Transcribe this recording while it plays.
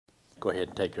Go ahead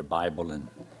and take your Bible and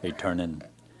be turning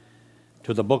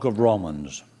to the book of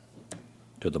Romans.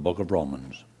 To the book of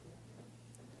Romans.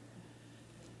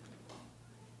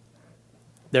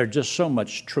 There's just so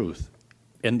much truth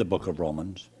in the book of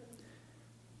Romans.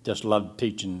 Just love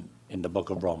teaching in the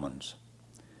book of Romans.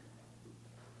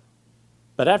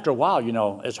 But after a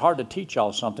while, it's hard to teach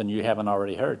y'all something you haven't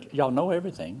already heard. Y'all know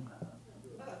everything.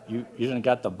 You done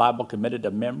got the Bible committed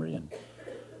to memory, and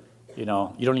you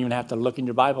don't even have to look in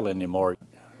your Bible anymore.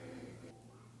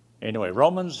 Anyway,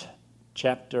 Romans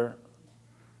chapter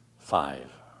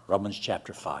 5. Romans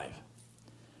chapter 5.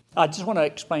 I just want to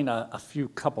explain a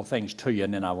couple things to you,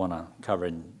 and then I want to cover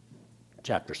in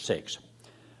chapter 6.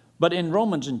 But in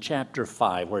Romans in chapter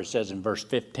 5, where it says in verse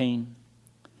 15,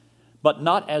 but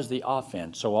not as the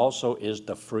offense, so also is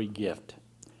the free gift.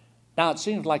 Now, it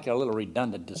seems like a little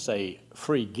redundant to say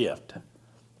free gift.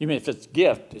 You mean if it's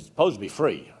gift, it's supposed to be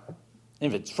free.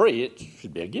 If it's free, it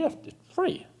should be a gift. It's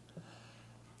free.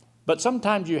 But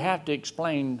sometimes you have to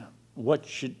explain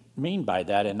what you mean by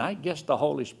that, and I guess the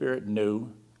Holy Spirit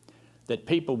knew that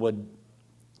people would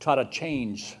try to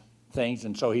change things,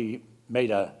 and so he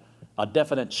made a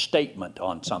definite statement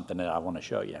on something that I want to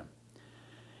show you.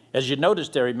 As you notice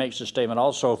there, he makes a statement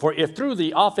also, for if through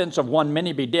the offense of one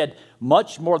many be dead,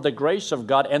 much more the grace of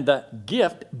God and the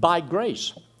gift by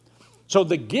grace. So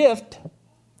the gift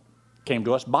came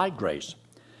to us by grace.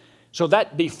 So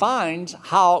that defines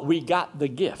how we got the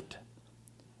gift.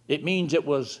 It means it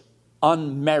was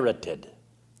unmerited.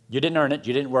 You didn't earn it,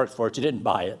 you didn't work for it, you didn't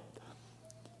buy it.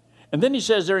 And then he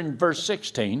says there in verse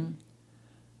 16,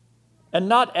 and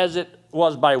not as it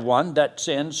was by one that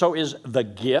sinned, so is the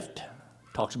gift.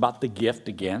 Talks about the gift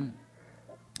again.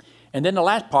 And then the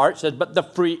last part says, but the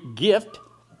free gift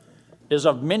is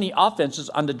of many offenses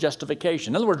unto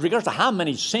justification. In other words, regardless of how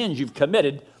many sins you've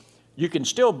committed, you can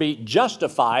still be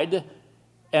justified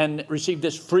and receive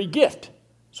this free gift.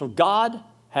 So God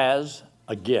has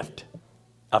a gift,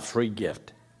 a free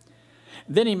gift.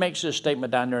 Then he makes this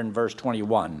statement down there in verse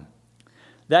 21,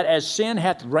 that as sin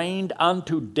hath reigned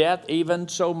unto death, even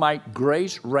so might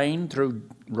grace reign through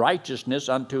righteousness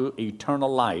unto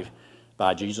eternal life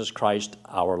by Jesus Christ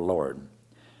our Lord.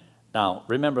 Now,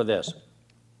 remember this.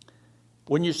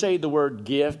 When you say the word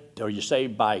gift or you say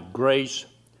by grace,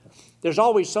 there's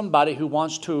always somebody who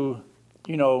wants to,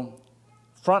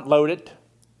 front load it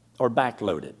or back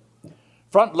load it.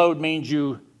 Front load means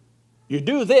you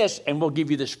do this and we'll give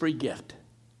you this free gift.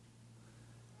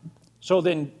 So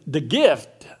then the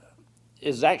gift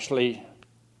is actually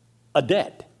a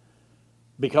debt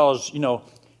because,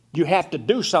 you have to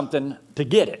do something to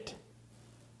get it.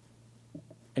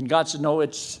 And God said, no,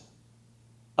 it's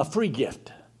a free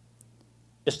gift.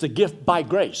 It's the gift by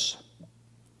grace.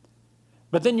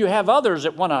 But then you have others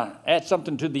that want to add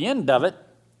something to the end of it.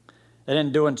 And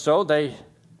in doing so, they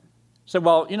say,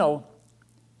 well,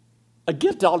 a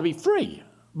gift ought to be free.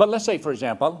 But let's say, for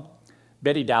example,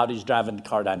 Betty Dowdy's driving the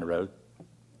car down the road.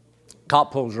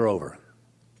 Cop pulls her over.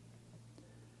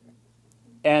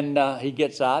 And he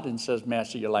gets out and says, may I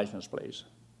see your license, please?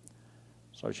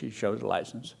 So she shows the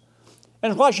license.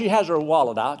 And while she has her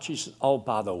wallet out, she says, oh,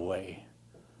 by the way,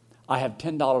 I have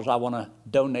 $10 I want to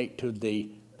donate to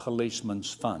the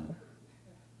policeman's fund.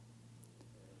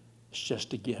 It's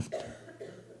just a gift.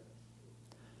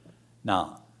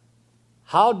 Now,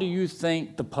 how do you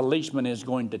think the policeman is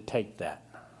going to take that?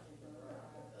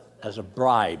 As a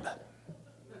bribe.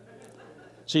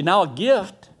 See, now a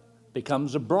gift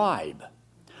becomes a bribe.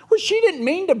 Well, she didn't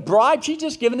mean to bribe. She's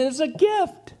just giving it as a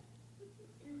gift.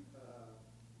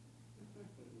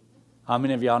 How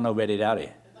many of y'all know Betty Dowdy?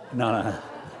 No.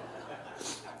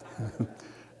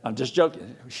 I'm just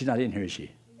joking. She's not in here, is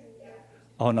she?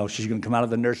 Oh, no, she's going to come out of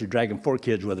the nursery dragging 4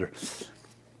 kids with her.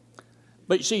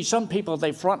 But you see, some people,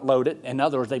 they front load it, and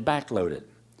others, they back load it.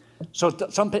 So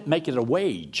some people make it a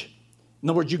wage. In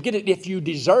other words, you get it if you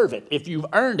deserve it, if you've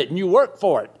earned it and you work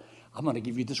for it. I'm going to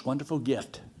give you this wonderful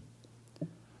gift.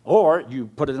 Or you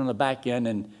put it on the back end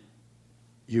and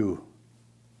you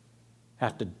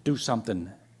have to do something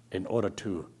in order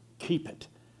to keep it.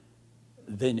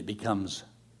 Then it becomes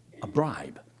a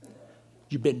bribe.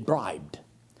 You've been bribed.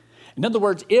 In other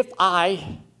words, if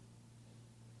I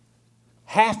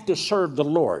have to serve the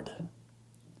Lord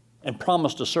and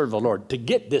promise to serve the Lord to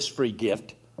get this free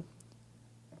gift,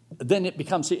 then it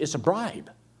becomes, it's a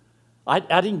bribe. I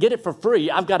didn't get it for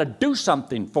free. I've got to do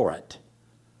something for it.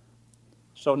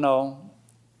 So no,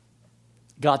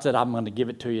 God said, I'm going to give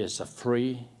it to you as a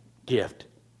free gift,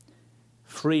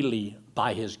 freely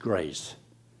by his grace,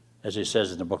 as he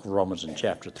says in the book of Romans in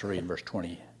chapter 3 and verse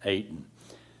 28 and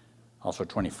also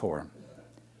 24.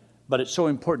 But it's so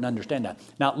important to understand that.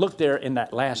 Now, look there in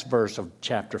that last verse of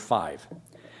chapter 5.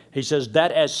 He says,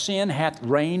 that as sin hath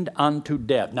reigned unto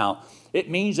death. Now, it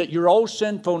means that your old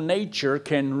sinful nature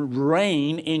can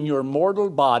reign in your mortal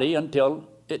body until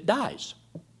it dies,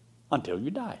 until you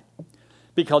die.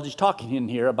 Because he's talking in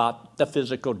here about the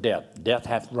physical death. Death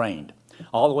hath reigned,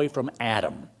 all the way from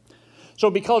Adam. So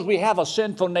because we have a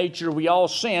sinful nature, we all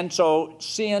sin, so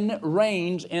sin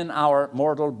reigns in our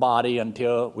mortal body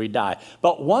until we die.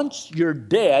 But once you're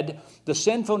dead, the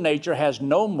sinful nature has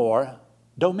no more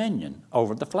dominion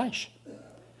over the flesh.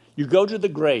 You go to the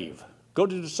grave, go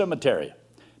to the cemetery,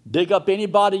 dig up any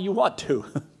body you want to.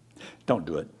 Don't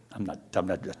do it. I'm not,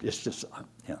 it's just,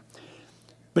 yeah.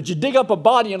 But you dig up a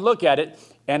body and look at it,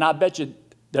 and I bet you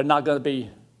they're not going to be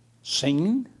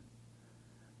singing.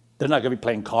 They're not going to be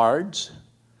playing cards.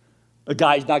 The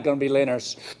guy's not going to be laying there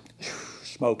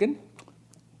smoking.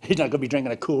 He's not going to be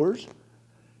drinking a Coors.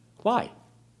 Why?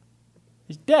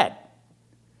 He's dead.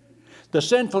 The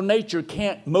sinful nature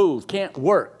can't move, can't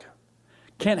work,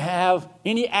 can't have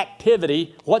any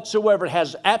activity whatsoever. It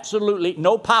has absolutely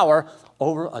no power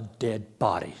over a dead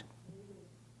body.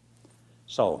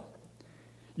 So,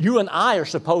 you and I are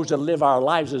supposed to live our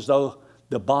lives as though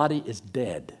the body is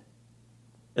dead,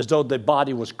 as though the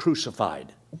body was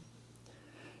crucified.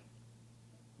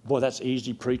 Boy, that's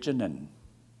easy preaching and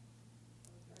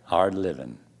hard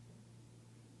living.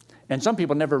 And some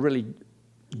people never really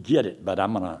get it, but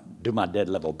I'm going to do my dead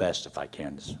level best if I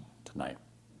can tonight.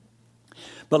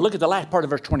 But look at the last part of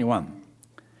verse 21.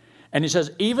 And he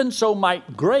says, even so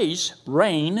might grace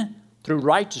reign through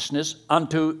righteousness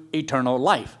unto eternal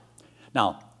life.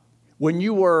 Now, when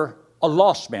you were a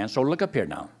lost man, so look up here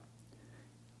now.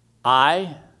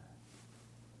 I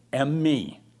am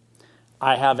me.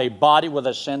 I have a body with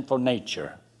a sinful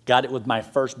nature. Got it with my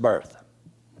first birth.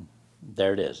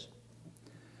 There it is.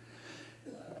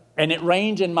 And it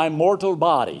reigns in my mortal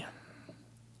body.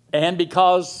 And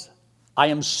because I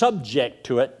am subject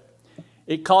to it,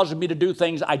 it causes me to do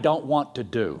things I don't want to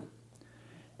do.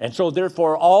 And so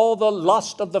therefore, all the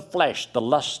lust of the flesh, the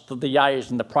lust of the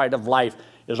eyes, and the pride of life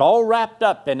is all wrapped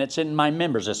up, and it's in my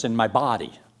members, it's in my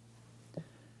body.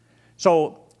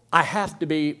 So I have to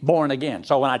be born again.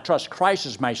 So when I trust Christ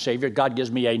as my Savior, God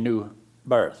gives me a new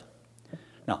birth.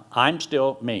 Now, I'm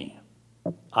still me.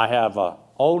 I have an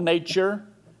old nature,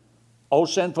 old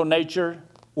sinful nature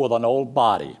with an old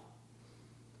body.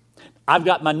 I've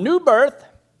got my new birth,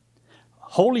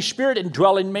 Holy Spirit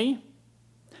indwelling me,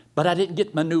 but I didn't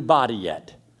get my new body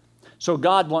yet. So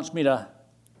God wants me to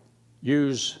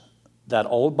use that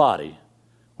old body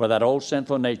where that old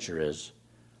sinful nature is,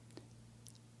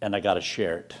 and I got to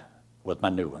share it with my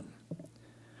new one.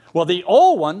 Well, the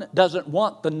old one doesn't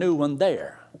want the new one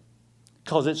there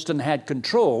because it's been had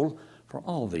control for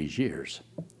all these years.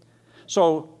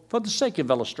 So for the sake of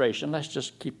illustration, let's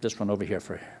just keep this one over here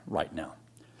for right now.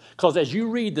 Because as you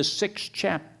read the 6th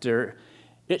chapter,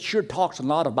 it sure talks a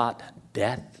lot about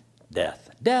death, death,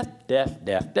 death, death,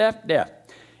 death, death, death.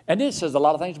 And it says a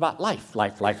lot of things about life,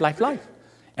 life, life, life, life.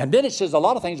 And then it says a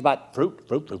lot of things about fruit,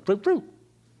 fruit, fruit, fruit, fruit.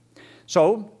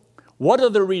 So what are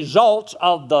the results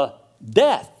of the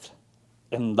death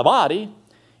in the body,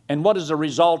 and what is the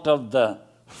result of the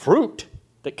fruit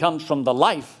that comes from the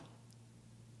life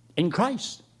in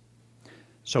Christ?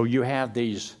 So you have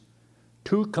these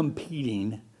two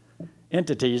competing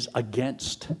entities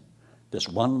against this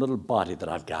one little body that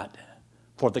I've got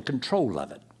for the control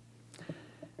of it.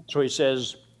 So he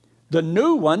says, the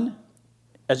new one,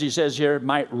 as he says here,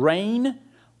 might reign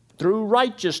through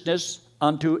righteousness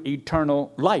unto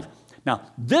eternal life.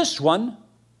 Now, this one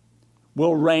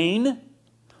will reign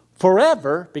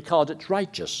forever because it's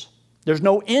righteous. There's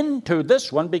no end to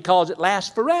this one because it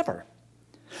lasts forever.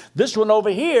 This one over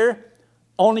here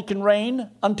only can reign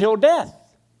until death.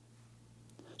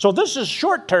 So this is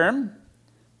short term.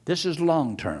 This is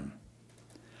long term.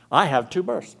 I have two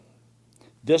births.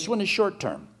 This one is short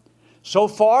term. So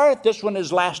far, this one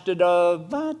has lasted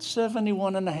about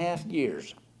 71 and a half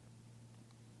years.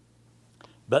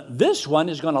 But this one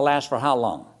is going to last for how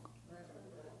long?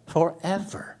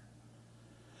 Forever.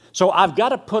 So I've got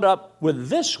to put up with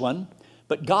this one,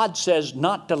 but God says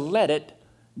not to let it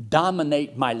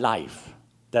dominate my life,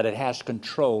 that it has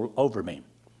control over me.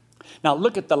 Now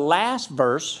look at the last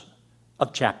verse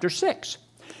of chapter 6,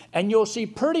 and you'll see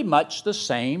pretty much the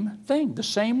same thing, the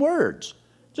same words.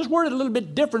 Just worded a little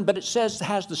bit different, but it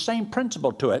has the same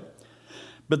principle to it.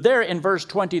 But there in verse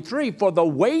 23, for the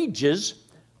wages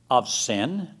of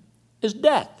sin is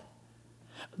death.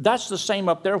 That's the same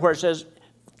up there where it says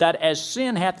that as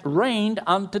sin hath reigned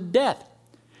unto death.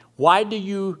 Why do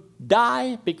you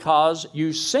die because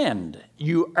you sinned.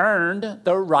 You earned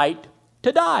the right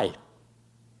to die.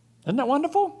 Isn't that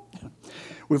wonderful?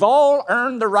 We've all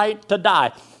earned the right to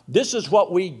die. This is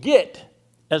what we get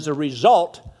as a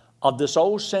result of this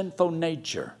old sinful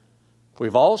nature.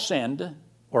 We've all sinned.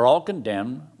 We're all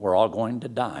condemned. We're all going to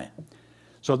die.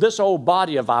 So this old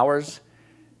body of ours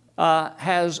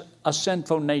has a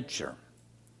sinful nature.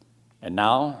 And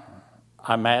now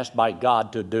I'm asked by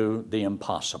God to do the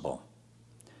impossible.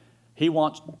 He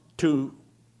wants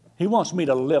me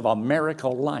to live a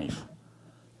miracle life.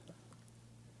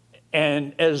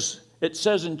 And as it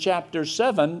says in chapter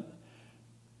 7,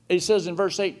 it says in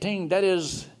verse 18, that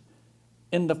is,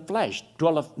 in the flesh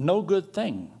dwelleth no good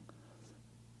thing.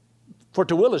 For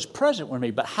to will is present with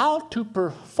me, but how to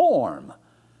perform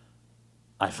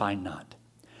I find not.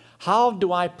 How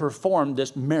do I perform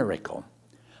this miracle?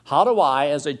 How do I,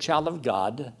 as a child of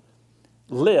God,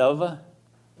 live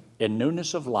in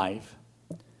newness of life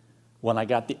when I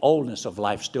got the oldness of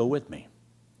life still with me?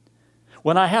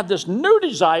 When I have this new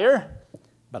desire,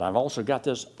 but I've also got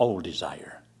this old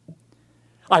desire.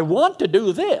 I want to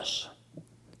do this,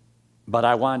 but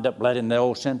I wind up letting the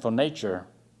old sinful nature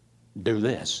do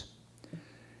this.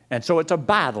 And so it's a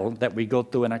battle that we go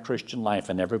through in our Christian life,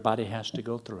 and everybody has to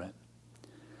go through it.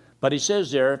 But he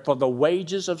says there, for the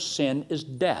wages of sin is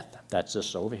death. That's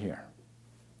this over here.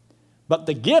 But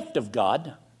the gift of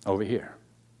God, over here,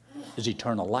 is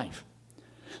eternal life.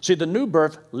 See, the new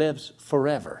birth lives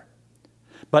forever.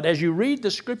 But as you read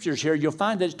the scriptures here, you'll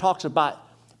find that it talks about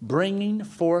bringing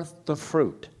forth the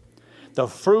fruit. The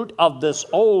fruit of this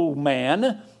old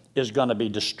man is going to be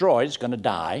destroyed. It's going to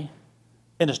die.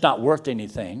 And it's not worth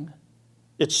anything.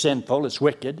 It's sinful. It's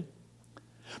wicked.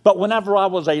 But whenever I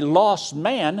was a lost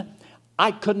man,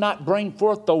 I could not bring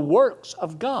forth the works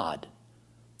of God.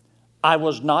 I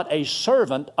was not a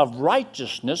servant of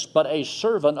righteousness, but a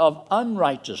servant of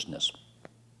unrighteousness.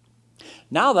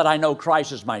 Now that I know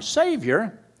Christ is my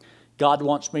Savior, God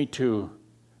wants me to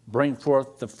bring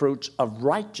forth the fruits of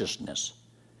righteousness,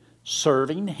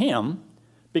 serving Him,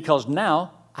 because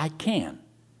now I can.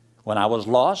 When I was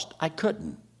lost, I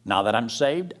couldn't. Now that I'm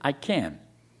saved, I can.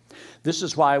 This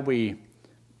is why we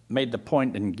made the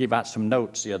point and gave out some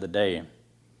notes the other day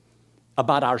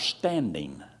about our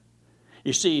standing.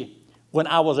 You see, when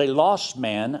I was a lost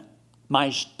man, my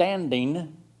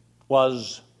standing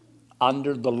was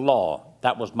under the law.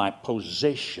 That was my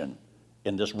position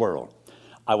in this world.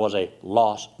 I was a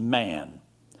lost man.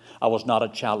 I was not a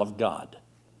child of God.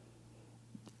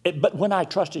 But when I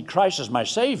trusted Christ as my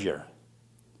Savior,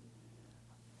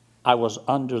 I was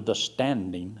under the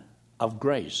standing of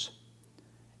grace.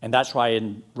 And that's why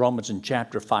in Romans in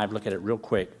chapter 5, look at it real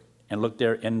quick, and look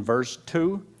there in verse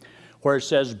 2, where it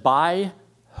says, by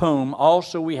whom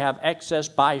also we have access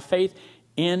by faith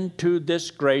into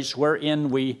this grace wherein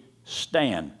we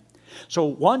stand. So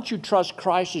once you trust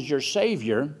Christ as your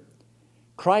Savior,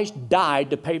 Christ died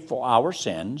to pay for our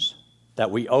sins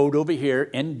that we owed over here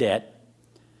in debt,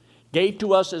 gave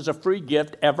to us as a free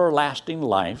gift everlasting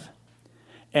life,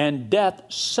 and death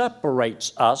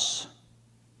separates us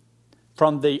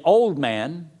from the old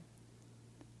man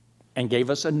and gave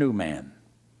us a new man.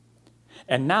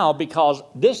 And now, because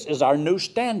this is our new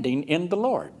standing in the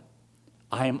Lord,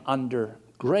 I am under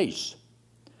grace.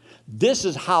 This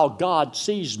is how God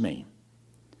sees me.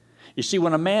 You see,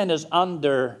 when a man is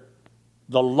under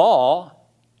the law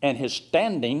and his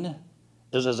standing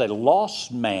is as a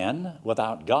lost man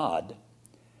without God,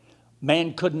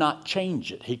 man could not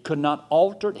change it. He could not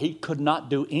alter it. He could not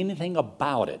do anything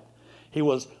about it. He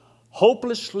was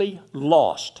hopelessly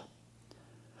lost.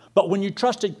 But when you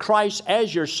trusted Christ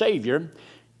as your Savior,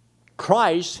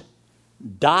 Christ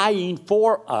dying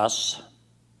for us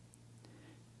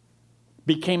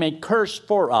became a curse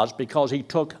for us because He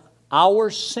took our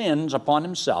sins upon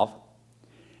Himself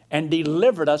and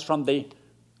delivered us from the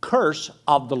curse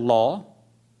of the law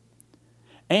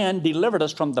and delivered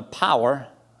us from the power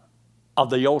of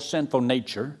the old sinful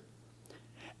nature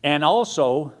and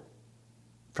also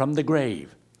from the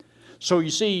grave. So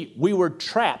you see, we were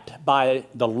trapped by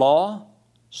the law,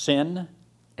 sin,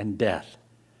 and death.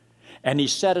 And He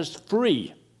set us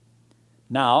free.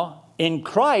 Now, in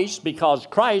Christ, because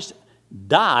Christ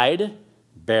died,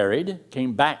 buried,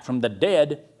 came back from the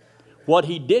dead, what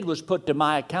He did was put to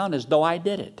my account as though I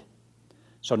did it.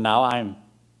 So now I'm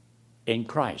in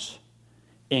Christ.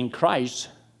 In Christ,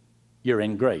 you're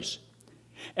in grace.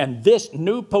 And this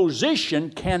new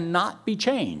position cannot be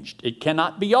changed. It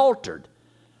cannot be altered.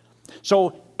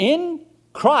 So in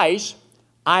Christ,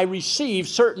 I receive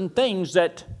certain things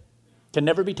that can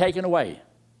never be taken away.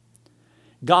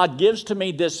 God gives to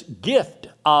me this gift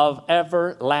of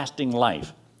everlasting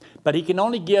life. But he can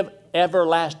only give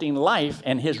everlasting life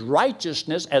and his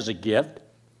righteousness as a gift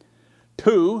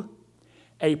to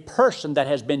a person that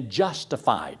has been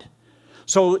justified.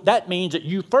 So that means that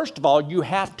you, first of all, you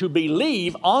have to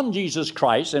believe on Jesus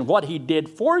Christ and what he did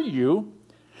for you,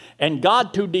 and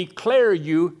God to declare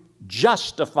you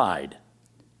justified,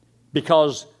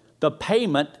 because the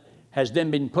payment has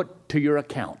then been put to your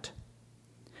account.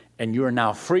 And you are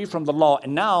now free from the law.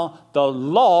 And now the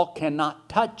law cannot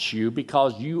touch you,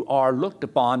 because you are looked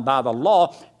upon by the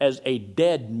law as a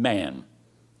dead man.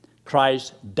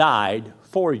 Christ died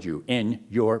for you in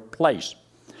your place.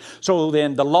 So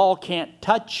then the law can't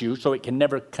touch you, so it can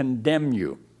never condemn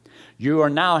you. You are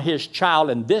now his child,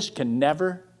 and this can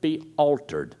never be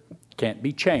altered, can't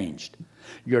be changed.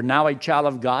 You're now a child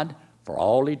of God for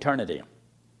all eternity.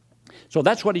 So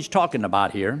that's what he's talking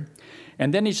about here.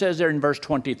 And then he says there in verse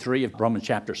 23 of Romans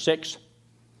chapter 6,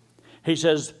 he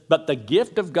says, but the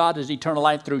gift of God is eternal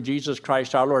life through Jesus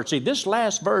Christ our Lord. See, this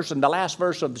last verse and the last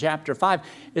verse of chapter 5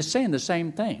 is saying the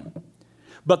same thing.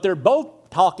 But they're both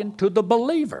talking to the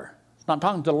believer. It's not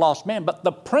talking to the lost man, but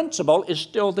the principle is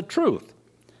still the truth.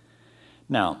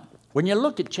 Now, when you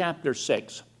look at chapter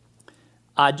 6,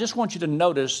 I just want you to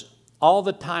notice all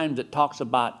the times it talks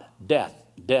about death,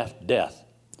 death, death.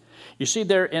 You see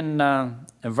there in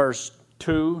verse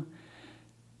 2,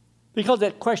 because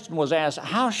that question was asked,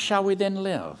 how shall we then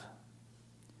live?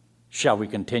 Shall we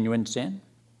continue in sin?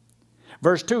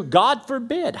 Verse 2, God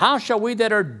forbid. How shall we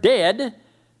that are dead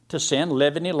to sin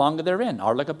live any longer therein?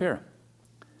 Or look up here.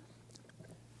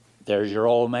 There's your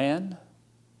old man.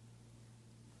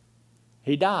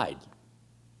 He died.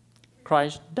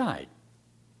 Christ died.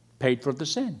 Paid for the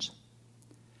sins.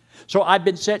 So I've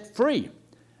been set free.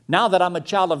 Now that I'm a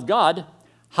child of God,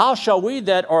 how shall we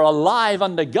that are alive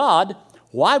unto God,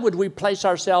 why would we place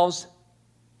ourselves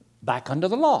back under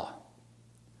the law?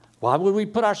 Why would we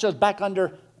put ourselves back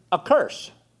under a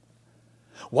curse?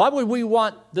 Why would we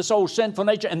want this old sinful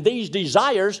nature and these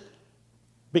desires?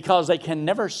 Because they can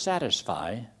never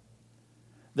satisfy.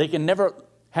 They can never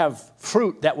have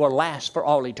fruit that will last for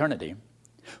all eternity.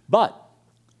 But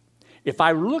if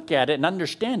I look at it and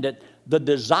understand it, the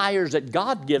desires that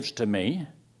God gives to me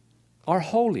are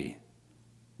holy.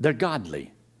 They're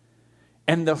godly.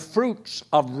 And the fruits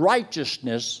of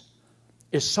righteousness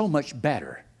is so much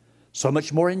better, so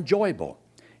much more enjoyable.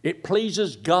 It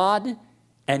pleases God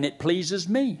and it pleases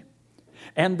me.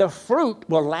 And the fruit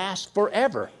will last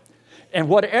forever. And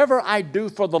whatever I do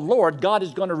for the Lord, God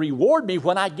is going to reward me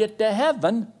when I get to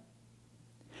heaven.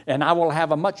 And I will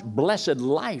have a much blessed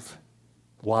life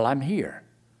while I'm here.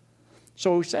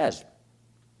 So he says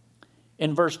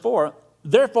in verse 4,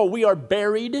 therefore we are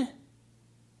buried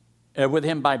with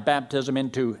him by baptism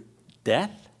into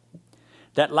death,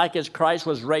 that like as Christ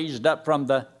was raised up from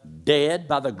the dead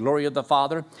by the glory of the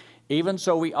Father, even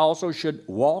so we also should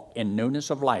walk in newness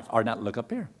of life. Or not, look up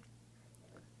here.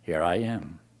 Here I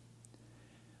am.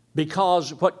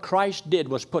 Because what Christ did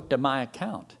was put to my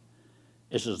account.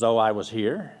 It's as though I was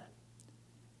here.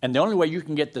 And the only way you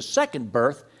can get the second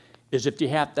birth is if you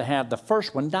have to have the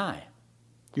first one die.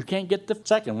 You can't get the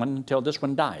second one until this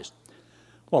one dies.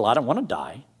 Well, I don't want to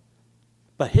die.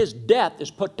 But his death is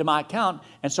put to my account,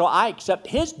 and so I accept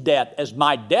his death as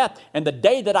my death. And the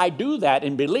day that I do that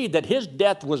and believe that his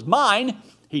death was mine,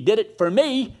 he did it for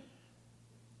me,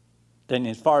 then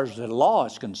as far as the law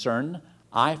is concerned,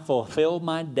 I fulfilled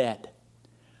my debt.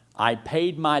 I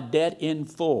paid my debt in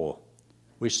full.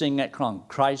 We sing that song,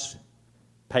 Christ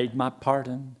paid my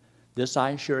pardon, this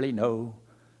I surely know,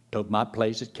 took my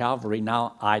place at Calvary,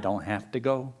 now I don't have to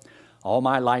go. All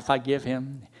my life I give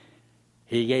him.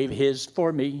 He gave his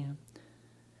for me.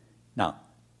 Now,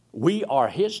 we are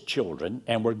his children,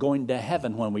 and we're going to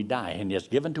heaven when we die, and he has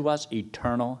given to us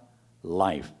eternal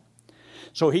life.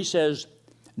 So he says,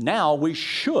 now we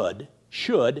should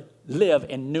live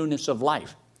in newness of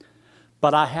life.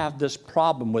 But I have this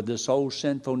problem with this old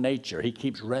sinful nature. He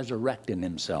keeps resurrecting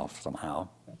himself somehow.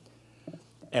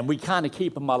 And we kind of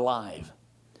keep him alive.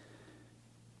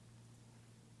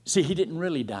 See, he didn't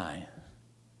really die.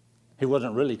 He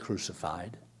wasn't really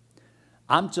crucified.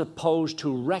 I'm supposed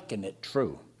to reckon it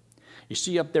true. You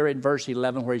see up there in verse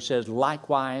 11 where he says,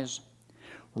 likewise,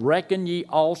 reckon ye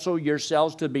also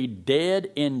yourselves to be dead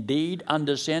indeed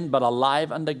unto sin, but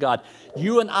alive unto God.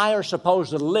 You and I are supposed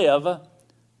to live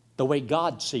the way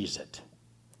God sees it.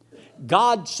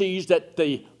 God sees that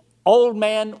the old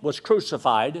man was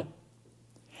crucified,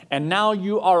 and now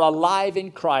you are alive in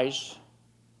Christ.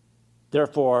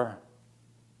 Therefore,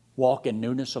 walk in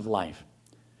newness of life.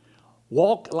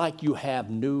 Walk like you have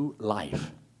new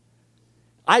life.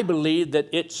 I believe that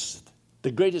it's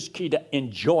the greatest key to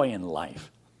enjoying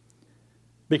life.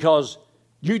 Because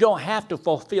you don't have to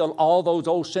fulfill all those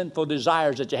old sinful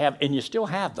desires that you have, and you still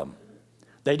have them.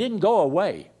 They didn't go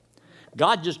away.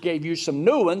 God just gave you some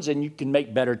new ones, and you can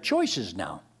make better choices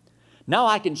now. Now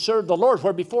I can serve the Lord,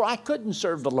 where before I couldn't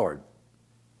serve the Lord.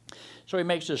 So he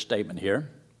makes this statement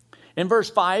here. In verse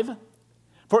 5,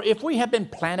 for if we have been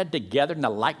planted together in the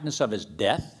likeness of his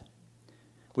death,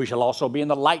 we shall also be in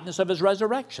the likeness of his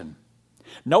resurrection.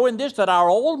 Knowing this, that our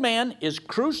old man is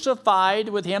crucified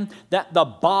with him, that the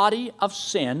body of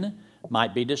sin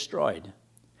might be destroyed,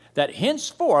 that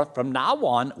henceforth, from now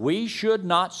on, we should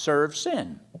not serve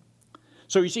sin.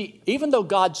 So you see, even though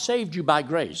God saved you by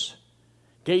grace,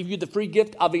 gave you the free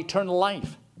gift of eternal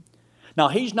life, now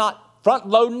he's not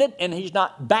front-loading it and he's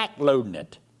not back-loading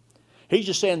it. He's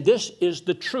just saying this is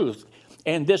the truth,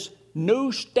 and this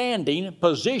new standing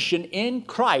position in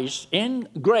Christ, in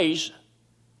grace,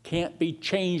 can't be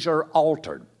changed or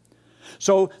altered.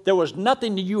 So there was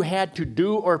nothing that you had to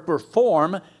do or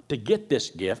perform to get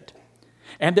this gift.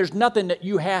 And there's nothing that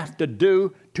you have to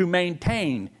do to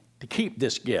maintain, to keep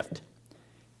this gift.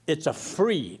 It's a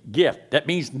free gift. That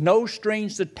means no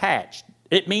strings attached.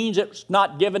 It means it's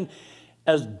not given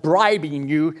as bribing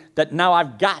you that now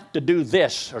I've got to do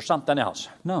this or something else.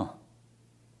 No.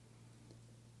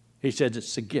 He says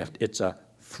it's a gift. It's a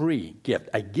free gift.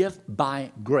 A gift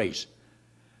by grace.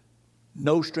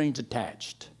 No strings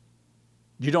attached.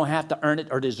 You don't have to earn it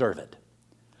or deserve it.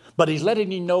 But he's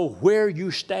letting you know where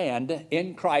you stand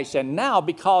in Christ. And now,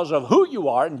 because of who you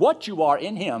are and what you are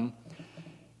in him,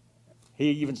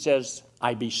 he even says,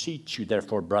 I beseech you,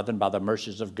 therefore, brethren, by the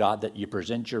mercies of God, that you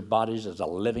present your bodies as a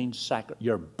living sacrifice.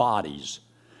 Your bodies.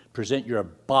 Present your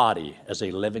body as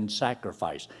a living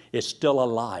sacrifice. It's still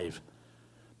alive.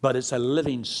 But it's a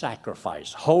living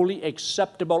sacrifice, wholly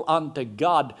acceptable unto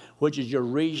God, which is your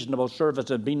reasonable service.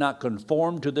 And be not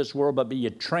conformed to this world, but be ye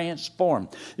transformed.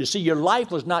 You see, your life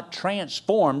was not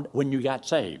transformed when you got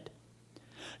saved.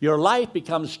 Your life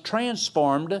becomes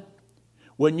transformed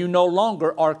when you no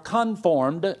longer are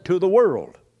conformed to the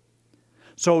world.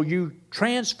 So you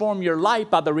transform your life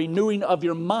by the renewing of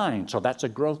your mind. So that's a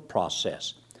growth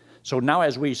process. So now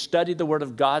as we study the Word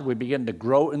of God, we begin to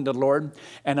grow in the Lord.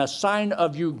 And a sign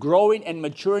of you growing and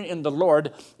maturing in the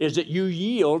Lord is that you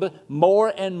yield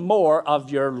more and more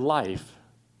of your life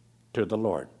to the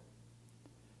Lord.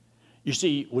 You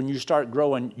see, when you start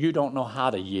growing, you don't know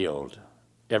how to yield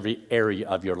every area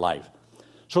of your life.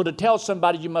 So to tell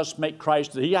somebody you must make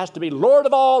Christ, that he has to be Lord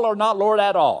of all or not Lord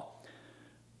at all,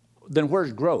 then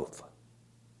where's growth?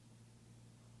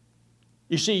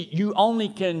 You see, you only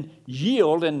can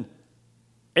yield in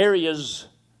areas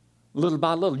little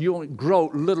by little. You only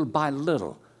grow little by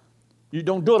little. You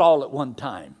don't do it all at one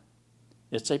time.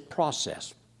 It's a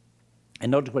process.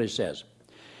 And notice what he says.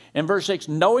 In verse 6,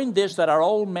 knowing this, that our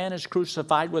old man is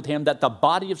crucified with him, that the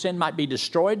body of sin might be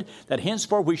destroyed, that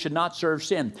henceforth we should not serve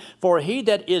sin. For he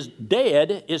that is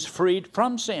dead is freed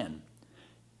from sin.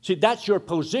 See, that's your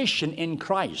position in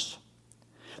Christ.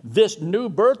 This new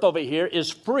birth over here is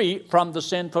free from the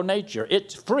sinful nature.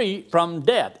 It's free from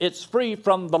death. It's free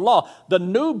from the law. The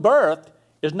new birth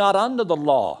is not under the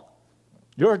law.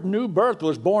 Your new birth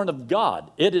was born of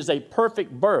God. It is a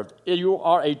perfect birth. You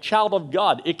are a child of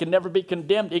God. It can never be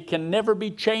condemned. It can never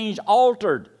be changed,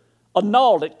 altered,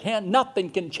 annulled. Nothing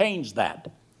can change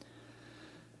that.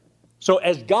 So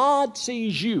as God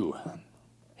sees you,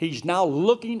 he's now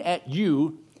looking at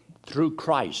you through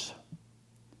Christ.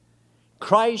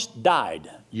 Christ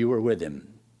died, you were with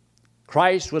him.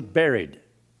 Christ was buried,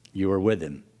 you were with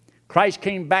him. Christ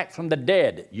came back from the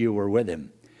dead, you were with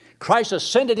him. Christ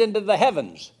ascended into the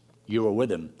heavens, you were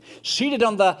with him. Seated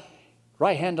on the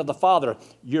right hand of the Father,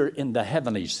 you're in the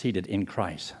heavenlies, seated in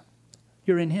Christ.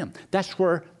 You're in him. That's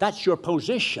your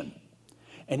position.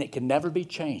 And it can never be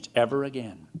changed ever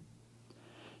again.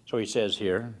 So he says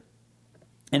here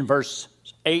in verse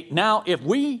 8, now if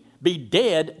we be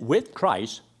dead with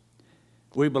Christ,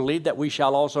 we believe that we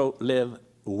shall also live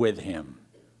with him.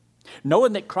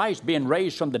 Knowing that Christ, being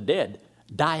raised from the dead,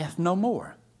 dieth no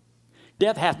more.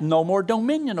 Death hath no more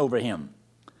dominion over him.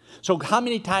 So how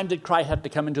many times did Christ have to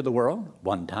come into the world?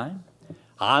 One time.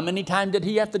 How many times did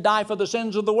he have to die for the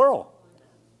sins of the world?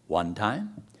 One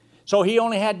time. So he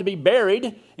only had to be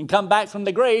buried and come back from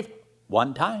the grave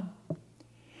one time.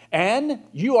 And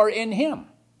you are in him.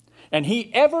 And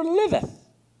he ever liveth.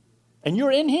 And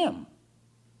you're in him.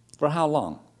 For how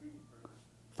long?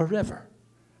 Forever.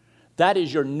 That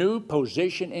is your new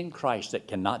position in Christ that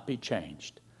cannot be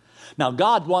changed. Now,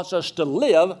 God wants us to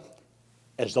live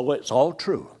as though it's all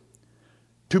true.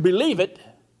 To believe it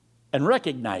and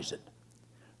recognize it.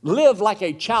 Live like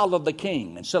a child of the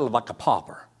King instead of like a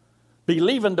pauper.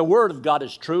 believing the Word of God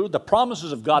is true, the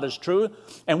promises of God is true,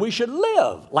 and we should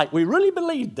live like we really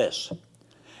believe this.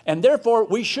 And therefore,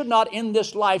 we should not in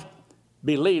this life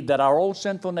believe that our old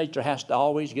sinful nature has to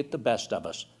always get the best of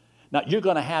us. Now, you're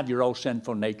going to have your old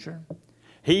sinful nature.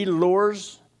 He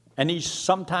lures and he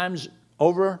sometimes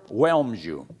overwhelms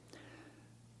you.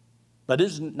 But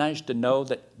isn't it nice to know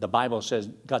that the Bible says,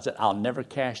 God said, I'll never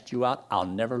cast you out. I'll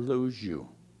never lose you.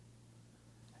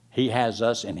 He has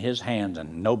us in his hands,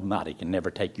 and nobody can never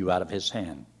take you out of his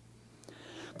hand.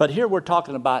 But here we're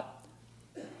talking about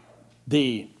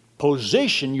the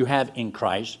position you have in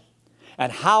Christ and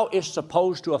how it's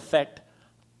supposed to affect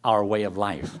our way of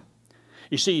life.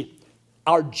 You see,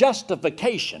 our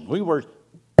justification, we were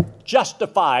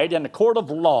justified in the court of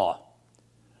law.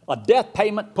 A death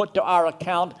payment put to our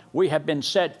account, we have been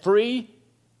set free,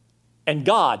 and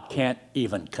God can't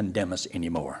even condemn us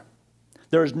anymore.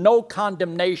 There is no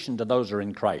condemnation to those who are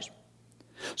in Christ.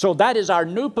 So that is our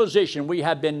new position. We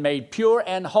have been made pure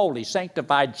and holy,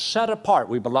 sanctified, set apart.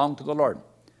 We belong to the Lord.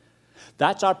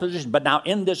 That's our position. But now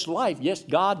in this life, yes,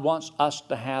 God wants us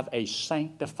to have a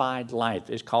sanctified life.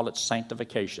 It's called it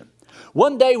sanctification.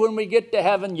 One day when we get to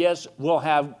heaven, yes, we'll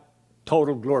have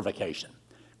total glorification.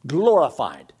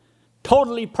 Glorified.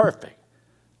 Totally perfect.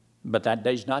 But that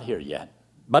day's not here yet.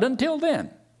 But until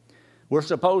then, we're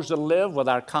supposed to live with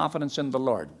our confidence in the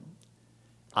Lord.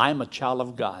 I'm a child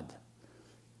of God.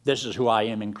 This is who I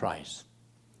am in Christ.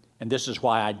 And this is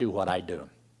why I do what I do.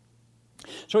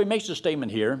 So he makes a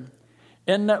statement here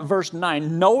in verse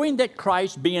 9, knowing that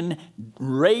Christ being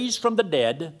raised from the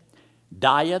dead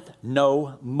dieth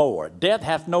no more. Death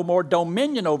hath no more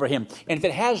dominion over him. And if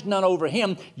it has none over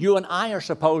him, you and I are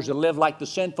supposed to live like the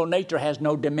sinful nature has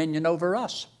no dominion over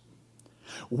us.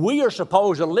 We are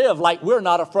supposed to live like we're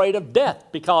not afraid of death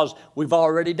because we've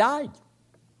already died.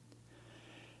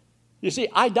 You see,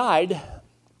 I died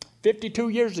 52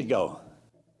 years ago.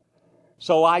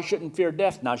 So I shouldn't fear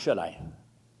death now, should I?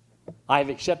 I've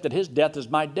accepted his death as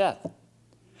my death.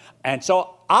 And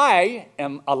so I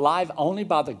am alive only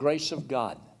by the grace of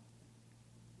God.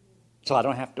 So I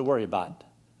don't have to worry about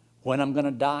when I'm going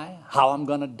to die, how I'm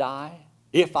going to die,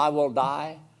 if I will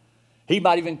die. He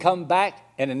might even come back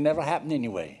and it never happened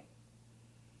anyway.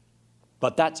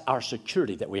 But that's our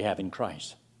security that we have in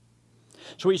Christ.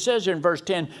 So he says here in verse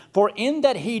 10, for in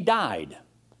that he died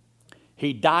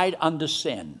unto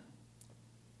sin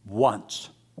once.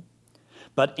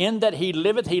 But in that he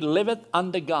liveth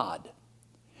unto God.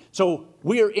 So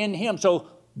we are in him. So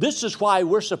this is why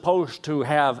we're supposed to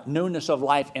have newness of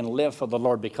life and live for the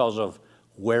Lord, because of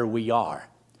where we are.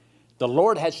 The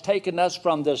Lord has taken us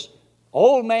from this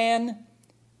old man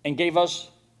and gave us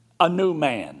a new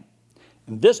man.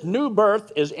 And this new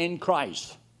birth is in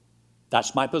Christ.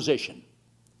 That's my position.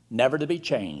 Never to be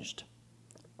changed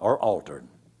or altered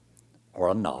or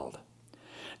annulled.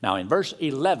 Now in verse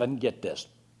 11, get this.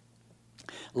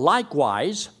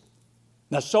 Likewise,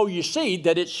 now so you see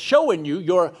that it's showing you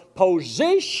your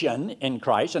position in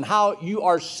Christ and how you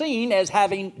are seen as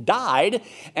having died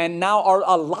and now are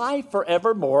alive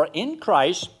forevermore in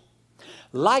Christ.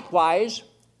 Likewise,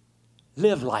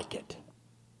 live like it.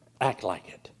 Act like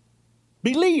it.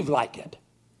 Believe like it.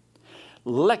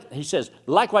 He says,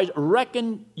 likewise,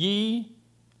 reckon ye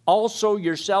also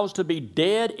yourselves to be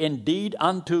dead indeed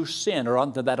unto sin, or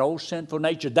unto that old sinful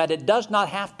nature, that it does not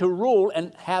have to rule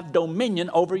and have dominion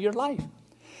over your life.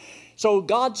 So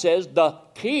God says the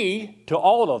key to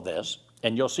all of this,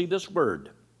 and you'll see this word.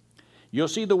 You'll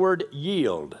see the word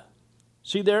yield.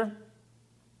 See there?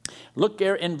 Look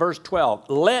there in verse 12.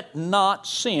 Let not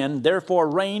sin therefore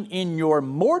reign in your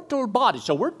mortal body.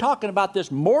 So we're talking about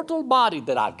this mortal body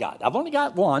that I've got. I've only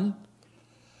got one.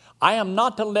 I am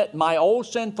not to let my old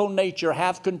sinful nature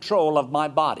have control of my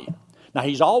body. Now,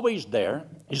 he's always there.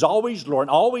 He's always luring,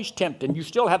 always tempting. You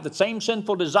still have the same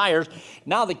sinful desires.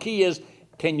 Now the key is,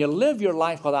 can you live your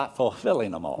life without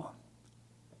fulfilling them all?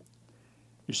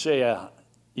 You say,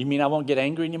 you mean I won't get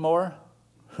angry anymore?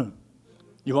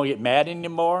 You won't get mad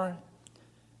anymore?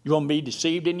 You won't be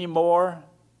deceived anymore?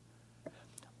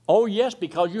 Oh, yes,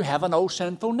 because you have an old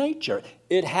sinful nature.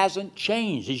 It hasn't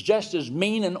changed. He's just as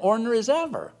mean and ornery as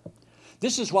ever.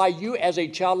 This is why you, as a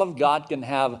child of God, can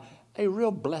have a real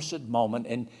blessed moment,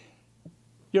 and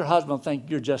your husband will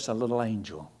think you're just a little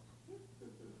angel.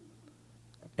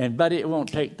 And, buddy, it won't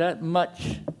take that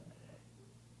much.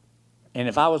 And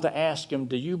if I was to ask him,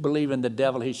 do you believe in the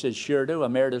devil? He said, sure do. I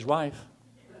married his wife.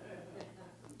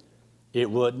 It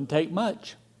wouldn't take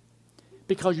much,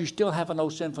 because you still have an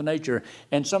old sinful nature,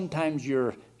 and sometimes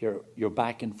you're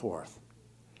back and forth.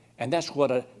 And that's what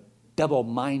a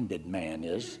double-minded man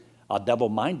is. A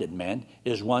double-minded man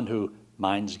is one who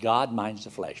Mine's God, mine's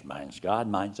the flesh. Mine's God,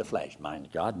 mine's the flesh. Mine's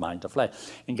God, mine's the flesh.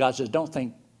 And God says, don't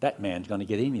think that man's going to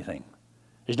get anything.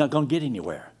 He's not going to get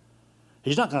anywhere.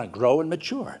 He's not going to grow and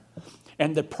mature.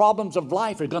 And the problems of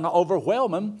life are going to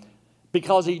overwhelm him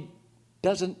because he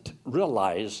doesn't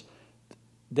realize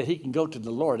that he can go to the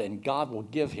Lord and God will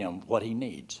give him what he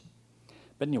needs.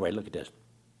 But anyway, look at this.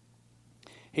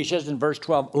 He says in verse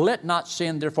 12, let not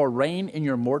sin therefore reign in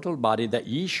your mortal body, that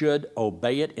ye should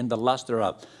obey it in the lust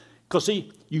thereof. Because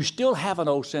see, you still have an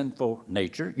old sinful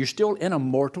nature. You're still in a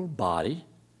mortal body.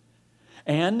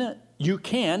 And you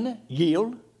can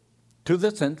yield to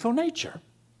the sinful nature.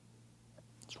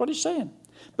 That's what he's saying.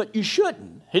 But you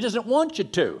shouldn't. He doesn't want you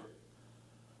to.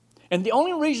 And the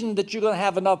only reason that you're going to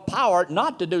have enough power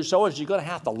not to do so is you're going to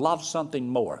have to love something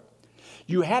more.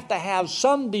 You have to have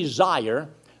some desire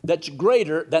that's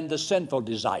greater than the sinful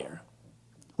desire.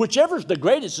 Whichever's the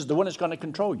greatest is the one that's going to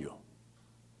control you.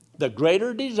 The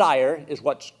greater desire is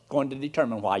what's going to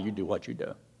determine why you do what you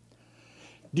do.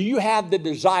 Do you have the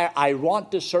desire, I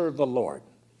want to serve the Lord?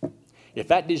 If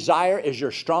that desire is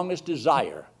your strongest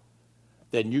desire,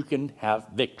 then you can have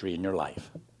victory in your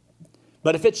life.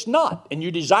 But if it's not, and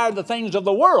you desire the things of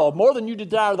the world more than you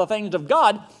desire the things of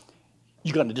God,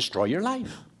 you're going to destroy your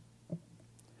life.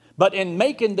 But in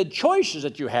making the choices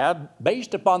that you have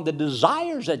based upon the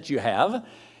desires that you have,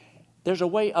 there's a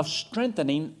way of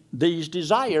strengthening these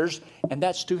desires, and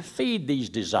that's to feed these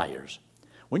desires.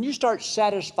 When you start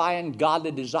satisfying godly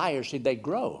desires, see, they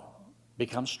grow,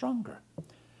 become stronger.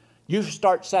 You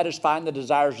start satisfying the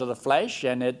desires of the flesh,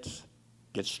 and it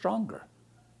gets stronger.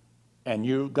 And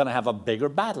you're going to have a bigger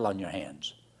battle on your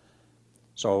hands.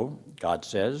 So God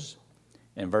says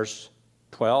in verse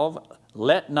 12,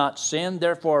 let not sin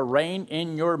therefore reign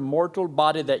in your mortal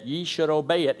body, that ye should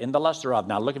obey it in the lust thereof.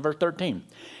 Now look at verse 13.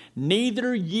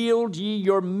 Neither yield ye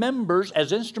your members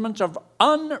as instruments of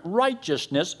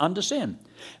unrighteousness unto sin.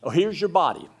 Oh, here's your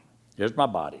body. Here's my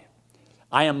body.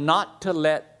 I am not to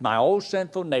let my old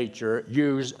sinful nature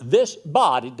use this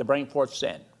body to bring forth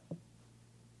sin.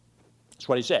 That's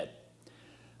what he said.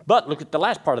 But look at the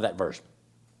last part of that verse.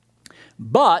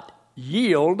 But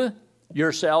yield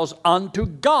yourselves unto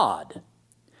God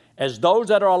as those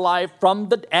that are alive from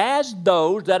the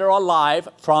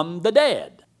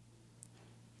dead,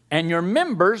 and your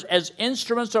members as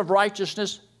instruments of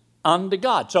righteousness unto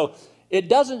God. So it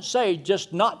doesn't say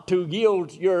just not to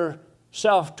yield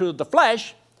yourself to the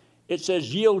flesh. It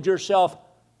says yield yourself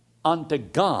unto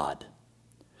God.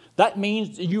 That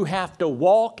means you have to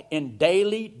walk in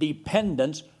daily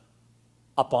dependence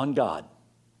upon God.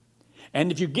 And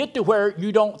if you get to where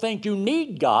you don't think you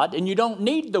need God, and you don't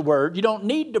need the Word, you don't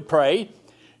need to pray,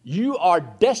 you are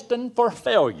destined for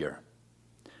failure.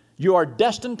 You are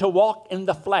destined to walk in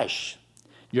the flesh.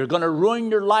 You're going to ruin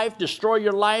your life, destroy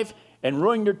your life, and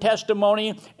ruin your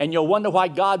testimony, and you'll wonder why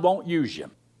God won't use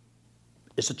you.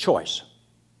 It's a choice.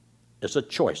 It's a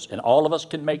choice, and all of us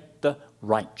can make the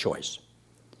right choice.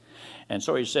 And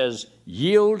so he says,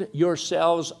 yield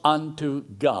yourselves unto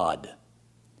God.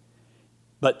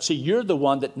 But see, you're the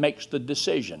one that makes the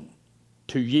decision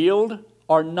to yield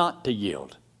or not to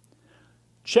yield.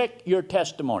 Check your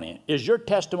testimony. Is your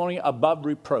testimony above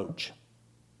reproach?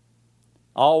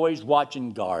 Always watch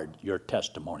and guard your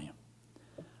testimony.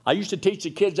 I used to teach the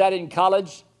kids that in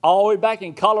college all the way back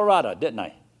in Colorado, didn't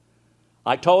I?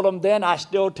 I told them then, I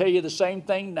still tell you the same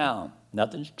thing now.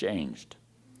 Nothing's changed.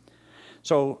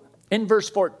 So in verse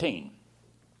 14,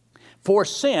 for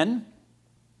sin,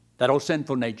 that old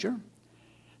sinful nature,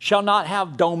 shall not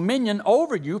have dominion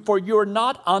over you, for you are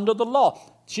not under the law.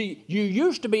 See, you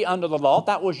used to be under the law.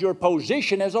 That was your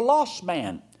position as a lost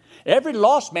man. Every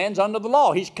lost man's under the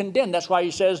law. He's condemned. That's why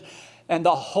he says, and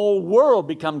the whole world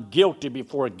become guilty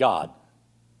before God.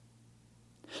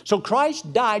 So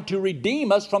Christ died to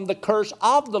redeem us from the curse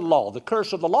of the law. The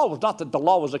curse of the law was not that the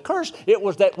law was a curse. It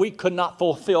was that we could not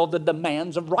fulfill the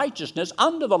demands of righteousness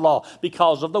under the law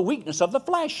because of the weakness of the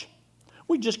flesh.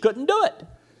 We just couldn't do it.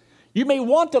 You may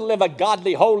want to live a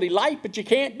godly, holy life, but you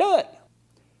can't do it.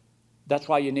 That's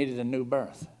why you needed a new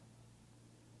birth.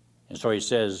 And so he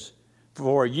says,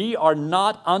 for ye are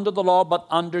not under the law, but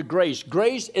under grace.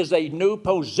 Grace is a new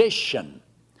position.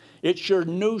 It's your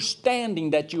new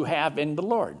standing that you have in the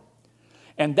Lord.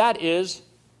 And that is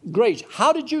grace.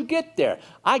 How did you get there?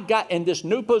 I got in this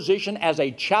new position as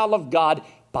a child of God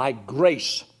by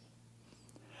grace.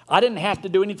 I didn't have to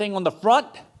do anything on the front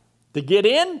to get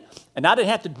in, and I didn't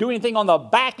have to do anything on the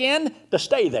back end to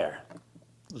stay there.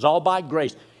 It was all by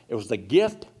grace. It was the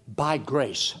gift by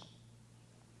grace.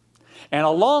 And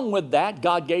along with that,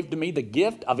 God gave to me the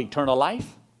gift of eternal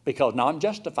life, because now I'm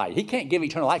justified. He can't give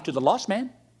eternal life to the lost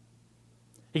man.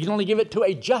 He can only give it to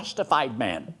a justified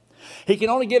man. He can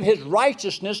only give his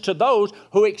righteousness to those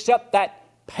who accept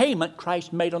that payment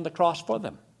Christ made on the cross for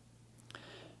them.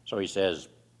 So he says,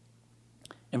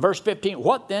 in verse 15,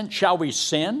 what then? Shall we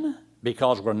sin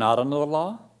because we're not under the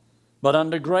law, but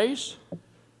under grace?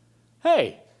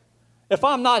 Hey, if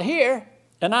I'm not here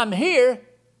and I'm here,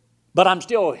 but I'm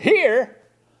still here,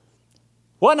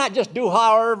 why not just do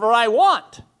however I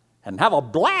want and have a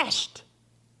blast?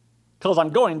 Because I'm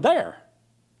going there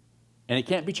and it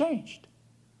can't be changed.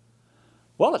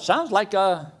 Well, it sounds like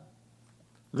a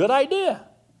good idea,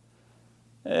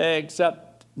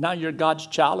 except now you're God's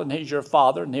child and he's your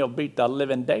father and he'll beat the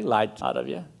living daylights out of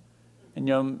you. And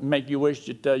he'll make you wish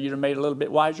that you'd have made a little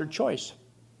bit wiser choice.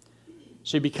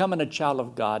 See, becoming a child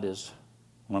of God is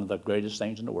one of the greatest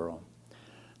things in the world.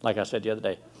 Like I said the other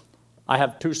day, I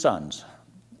have two sons.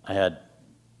 I had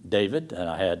David and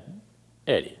I had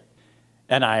Eddie.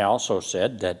 And I also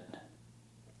said that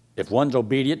if one's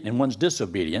obedient and one's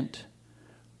disobedient,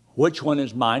 which one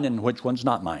is mine and which one's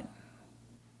not mine?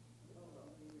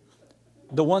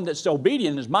 The one that's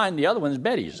obedient is mine, the other one is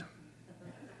Betty's.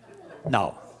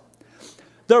 No.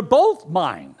 They're both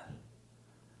mine.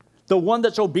 The one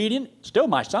that's obedient, still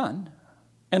my son.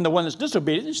 And the one that's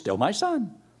disobedient is still my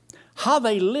son. How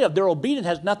they live, their obedience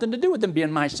has nothing to do with them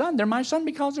being my son. They're my son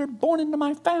because they're born into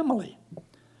my family.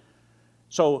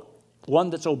 So one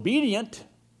that's obedient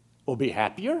will be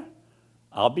happier.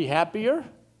 I'll be happier.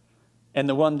 And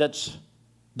the one that's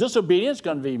disobedient is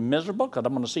going to be miserable because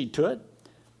I'm going to see to it.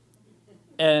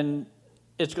 And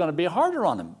it's going to be harder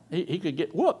on him. He could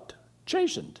get whooped,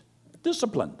 chastened,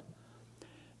 disciplined.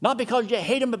 Not because you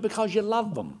hate him, but because you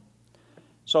love them.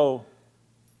 So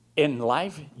in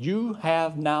life, you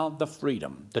have now the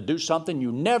freedom to do something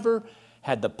you never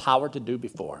had the power to do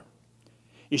before.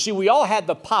 You see, we all had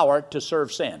the power to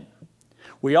serve sin.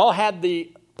 We all had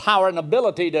the power and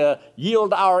ability to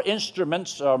yield our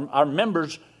instruments, our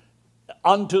members,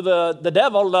 unto the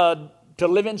devil to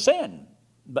live in sin.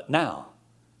 But now,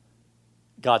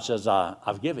 God says,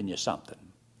 I've given you something.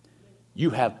 You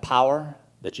have power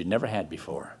that you never had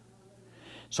before.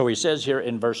 So he says here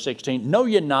in verse 16, know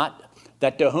ye not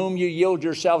that to whom you yield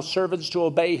yourselves servants to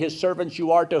obey, his servants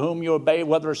you are to whom you obey,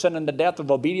 whether of sin unto death,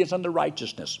 of obedience unto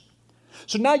righteousness.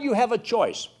 So now you have a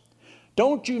choice.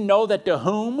 Don't you know that to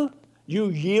whom you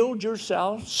yield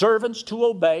yourselves servants to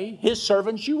obey, his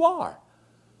servants you are?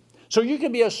 So you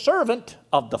can be a servant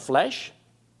of the flesh,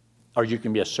 or you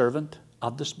can be a servant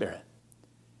of the Spirit.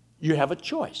 You have a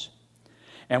choice.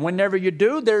 And whenever you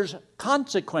do, there's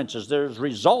consequences, there's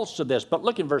results to this. But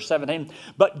look in verse 17.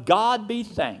 But God be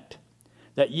thanked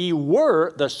that ye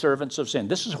were the servants of sin.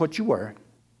 This is what you were.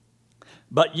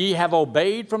 But ye have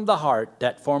obeyed from the heart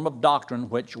that form of doctrine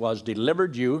which was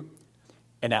delivered you,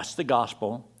 and that's the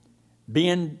gospel,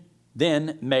 being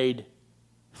then made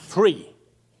free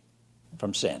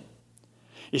from sin.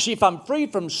 You see, if I'm free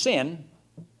from sin,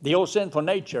 the old sinful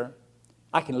nature,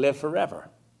 I can live forever.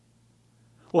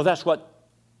 Well, that's what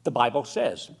the Bible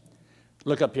says.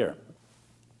 Look up here.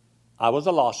 I was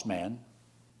a lost man.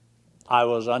 I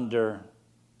was under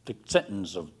the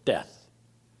sentence of death.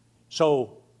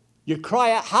 So you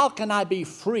cry out, how can I be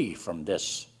free from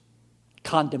this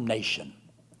condemnation?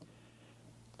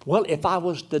 Well, if I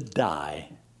was to die,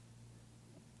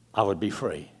 I would be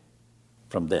free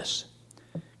from this.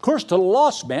 Of course, to the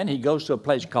lost man, he goes to a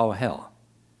place called hell.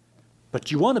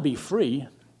 But you want to be free,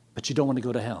 but you don't want to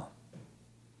go to hell.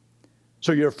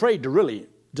 So you're afraid to really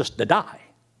just to die.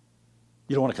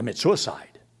 You don't want to commit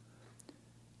suicide.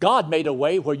 God made a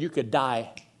way where you could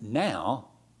die now,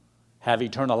 have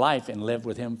eternal life, and live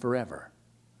with him forever.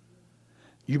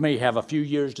 You may have a few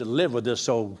years to live with this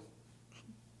old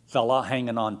fella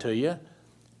hanging on to you,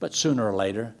 but sooner or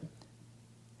later,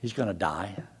 he's going to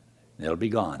die, and it'll be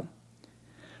gone.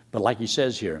 But like he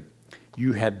says here,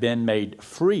 you have been made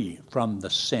free from the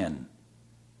sin,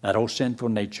 that old sinful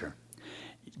nature.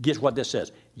 Guess what this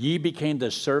says? Ye became the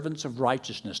servants of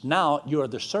righteousness. Now you are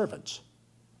the servants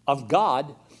of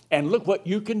God, and look what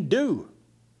you can do.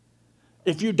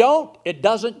 If you don't, it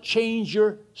doesn't change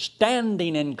your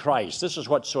standing in Christ. This is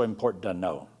what's so important to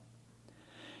know.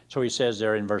 So he says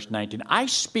there in verse 19, I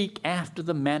speak after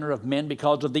the manner of men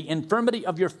because of the infirmity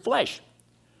of your flesh.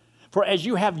 For as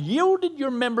you have yielded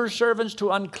your members servants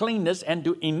to uncleanness and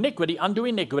to iniquity unto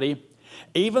iniquity,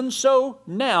 even so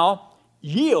now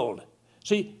yield.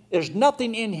 See, there's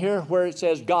nothing in here where it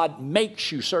says God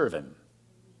makes you serve him.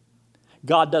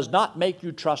 God does not make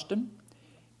you trust him.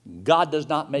 God does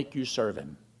not make you serve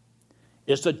him.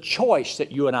 It's a choice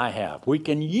that you and I have. We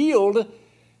can yield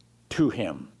to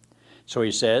him. So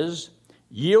he says,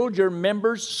 yield your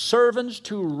members servants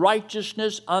to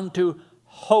righteousness unto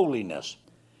holiness.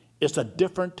 It's a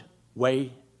different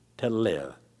way to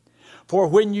live. For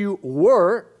when you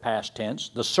were, past tense,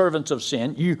 the servants of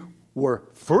sin, you were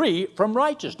free from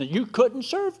righteousness. You couldn't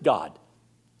serve God.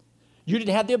 You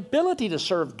didn't have the ability to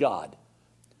serve God.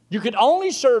 You could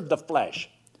only serve the flesh.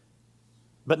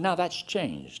 But now that's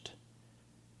changed.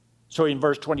 So in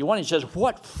verse 21, he says,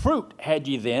 what fruit had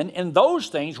ye then in those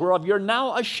things whereof you're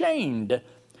now ashamed?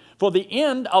 For the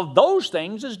end of those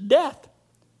things is death,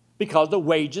 because the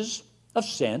wages of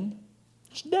sin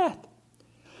is death.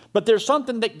 But there's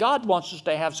something that God wants us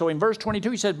to have. So in verse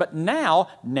 22, he says, but now,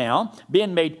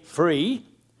 being made free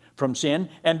from sin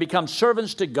and become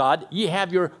servants to God, ye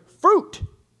have your fruit.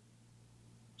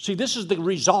 See, this is the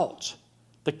results,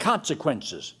 the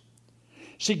consequences.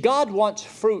 See, God wants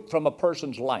fruit from a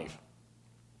person's life.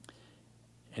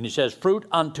 And he says, fruit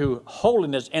unto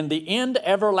holiness and the end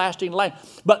everlasting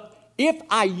life. But if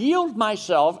I yield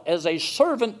myself as a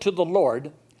servant to the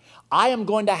Lord, I am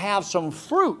going to have some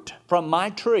fruit from my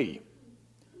tree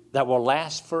that will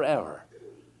last forever.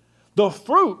 The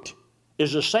fruit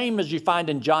is the same as you find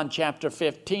in John chapter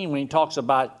 15 when he talks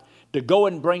about to go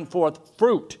and bring forth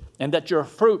fruit and that your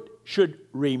fruit should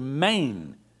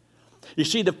remain. You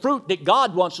see, the fruit that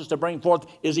God wants us to bring forth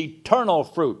is eternal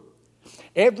fruit.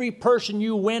 Every person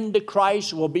you win to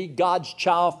Christ will be God's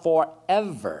child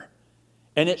forever.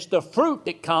 And it's the fruit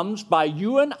that comes by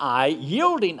you and I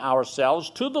yielding ourselves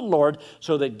to the Lord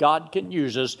so that God can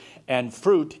use us, and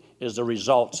fruit is the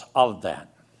results of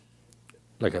that.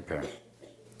 Look up here.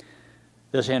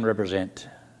 This hand represents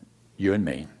you and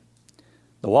me.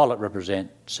 The wallet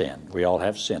represents sin. We all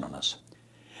have sin on us.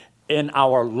 In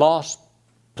our lost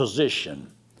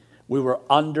position, we were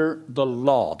under the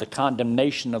law, the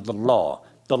condemnation of the law.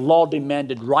 The law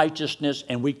demanded righteousness,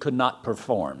 and we could not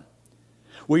perform.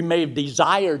 We may have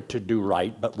desired to do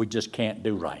right, but we just can't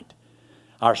do right.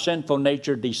 Our sinful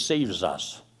nature deceives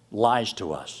us, lies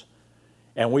to us.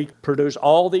 And we produce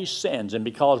all these sins, and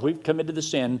because we've committed the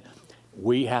sin,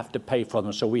 we have to pay for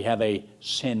them. So we have a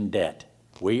sin debt.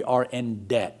 We are in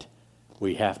debt.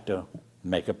 We have to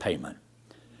make a payment.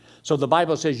 So the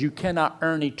Bible says you cannot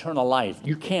earn eternal life.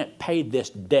 You can't pay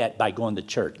this debt by going to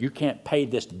church. You can't pay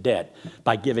this debt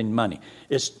by giving money.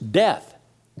 It's death.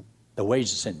 The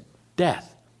wages of sin,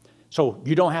 death. So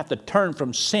you don't have to turn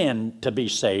from sin to be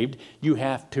saved. You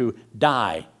have to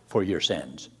die for your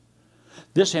sins.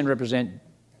 This hand represents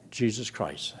Jesus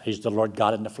Christ. He's the Lord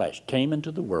God in the flesh. Came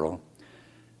into the world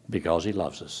because he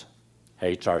loves us.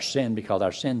 Hates our sin because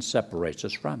our sin separates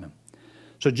us from him.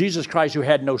 So Jesus Christ, who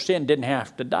had no sin, didn't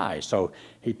have to die. So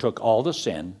he took all the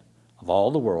sin of all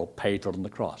the world, paid for it on the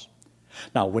cross.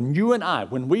 Now, when you and I,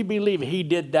 when we believe he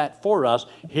did that for us,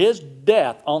 his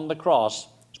death on the cross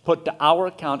is put to our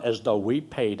account as though we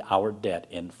paid our debt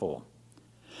in full.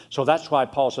 So that's why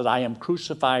Paul said, I am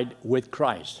crucified with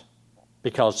Christ.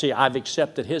 Because, see, I've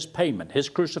accepted his payment, his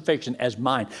crucifixion as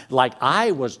mine. Like I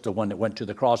was the one that went to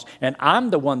the cross, and I'm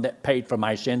the one that paid for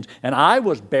my sins, and I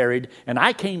was buried, and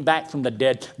I came back from the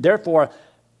dead. Therefore,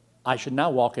 I should now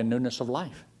walk in newness of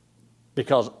life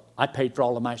because I paid for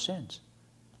all of my sins.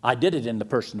 I did it in the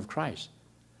person of Christ.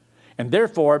 And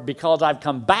therefore, because I've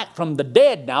come back from the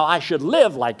dead now, I should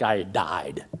live like I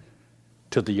died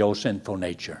to the old sinful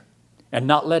nature and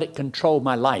not let it control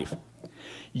my life.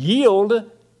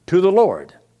 Yield to the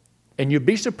Lord, and you'd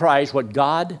be surprised what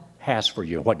God has for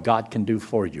you, what God can do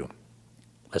for you.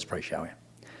 Let's pray, shall we?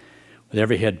 With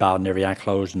every head bowed and every eye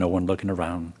closed, no one looking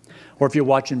around. Or if you're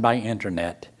watching by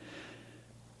internet,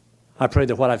 I pray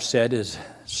that what I've said is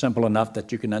simple enough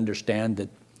that you can understand that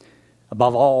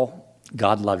above all,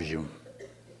 God loves you,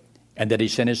 and that he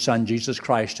sent his son, Jesus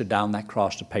Christ, to die on that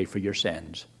cross to pay for your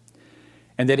sins,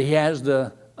 and that he has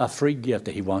a free gift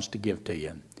that he wants to give to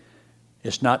you.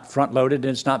 It's not front-loaded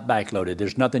and it's not back-loaded.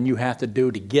 There's nothing you have to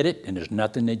do to get it, and there's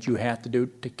nothing that you have to do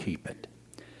to keep it.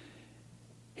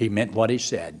 He meant what he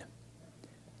said.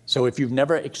 So if you've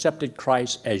never accepted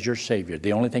Christ as your Savior,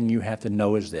 the only thing you have to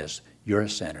know is this: you're a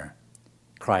sinner.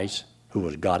 Christ, who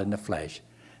was God in the flesh,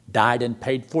 died and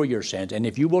paid for your sins. And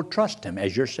if you will trust him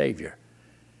as your Savior,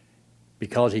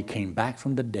 because he came back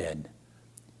from the dead,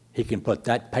 he can put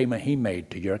that payment he made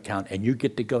to your account, and you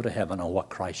get to go to heaven on what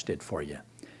Christ did for you.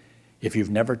 If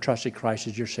you've never trusted Christ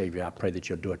as your Savior, I pray that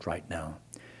you'll do it right now.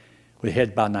 With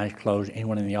heads bowed and eyes closed,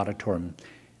 anyone in the auditorium,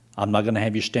 I'm not going to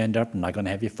have you stand up, I'm not going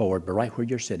to have you forward, but right where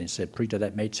you're sitting, say, Preacher,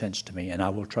 that made sense to me, and I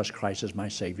will trust Christ as my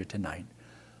Savior tonight.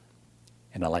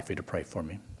 And I'd like for you to pray for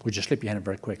me. Would you slip your hand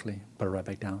very quickly, put it right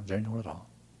back down? Is there anyone at all?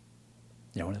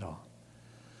 Anyone at all?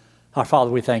 Our Father,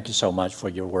 we thank you so much for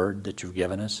your word that you've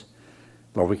given us.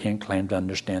 Lord, we can't claim to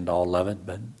understand all of it,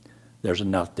 but there's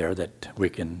enough there that we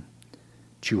can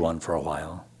chew on for a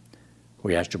while.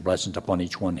 We ask your blessings upon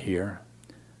each one here.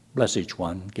 Bless each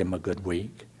one. Give them a good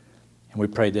week. And we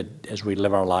pray that as we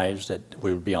live our lives that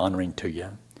we will be honoring to you.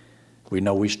 We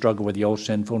know we struggle with the old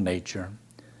sinful nature.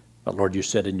 But Lord, you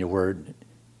said in your word,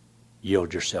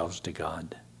 yield yourselves to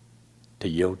God, to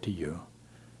yield to you.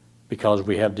 Because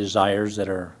we have desires that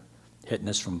are hitting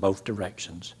us from both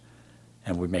directions.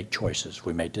 And we make choices,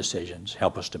 we make decisions.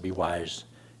 Help us to be wise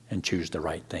and choose the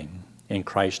right thing. In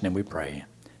Christ's name we pray.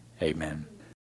 Amen.